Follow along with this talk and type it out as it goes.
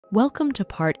Welcome to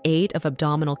Part 8 of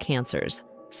abdominal cancers,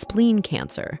 spleen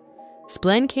cancer.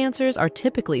 Spleen cancers are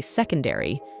typically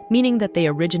secondary, meaning that they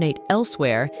originate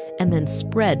elsewhere and then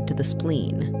spread to the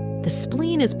spleen. The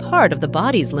spleen is part of the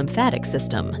body's lymphatic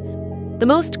system. The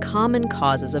most common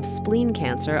causes of spleen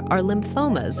cancer are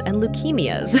lymphomas and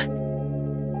leukemias.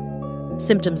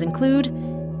 Symptoms include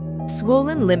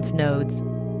swollen lymph nodes,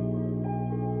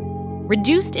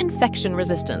 reduced infection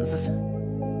resistance,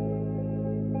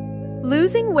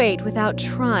 losing weight without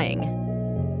trying,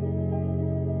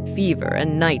 fever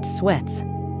and night sweats,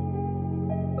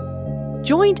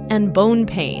 joint and bone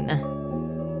pain,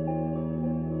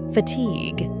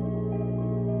 fatigue,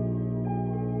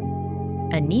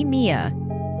 anemia,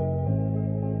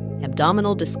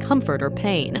 abdominal discomfort or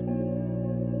pain,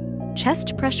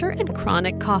 chest pressure, and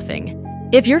chronic coughing.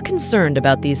 If you're concerned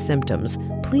about these symptoms,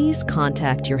 please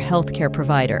contact your healthcare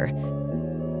provider.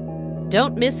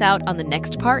 Don't miss out on the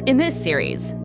next part in this series.